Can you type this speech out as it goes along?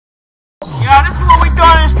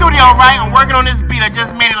video, right? I'm working on this beat. I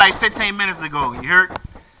just made it like 15 minutes ago. You heard?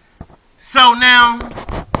 So now,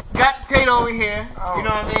 got Tate over here. You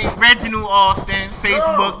know what I mean? Reginald Austin,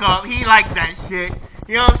 Facebook up. He like that shit.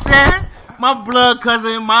 You know what I'm saying? My blood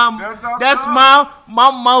cousin, that's my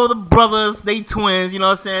mother brothers. They twins. You know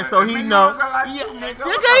what I'm saying? So he know. You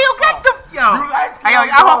got the I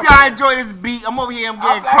hope y'all enjoy this beat. I'm over here. I'm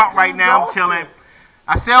getting crunk right now. I'm chilling.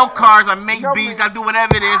 I sell cars. I make beats. I do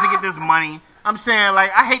whatever it is to get this money. I'm saying,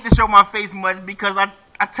 like, I hate to show my face much because I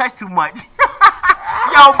touch too much.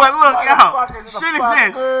 Yo, but look, yo, shit is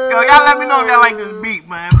this. Yo, y'all let me know if y'all like this beat,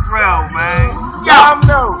 man. For real, man. Yo.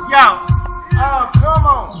 Oh, come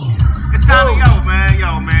on. It's time to go, man.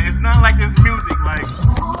 Yo, man. It's not like this music, like.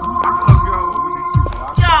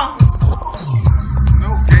 Yo.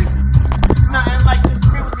 Okay. It's nothing like this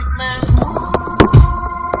music, man.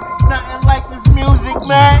 It's nothing like this music,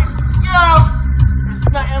 man. Yo. It's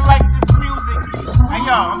nothing like this music. Hey,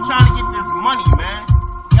 yo, I'm trying to get this money, man.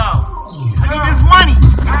 Yo. I need this money.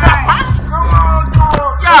 Come on,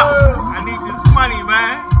 yo. I need this money,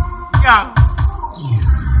 man. Yo.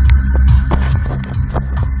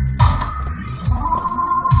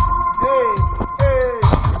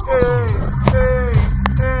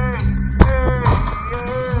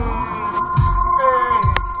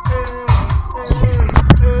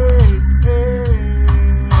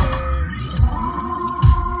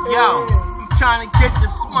 Yo, I'm trying to get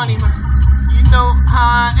this money, man. You know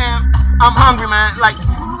how I am. I'm hungry, man. Like,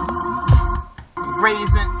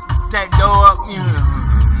 raising that dough up, you know.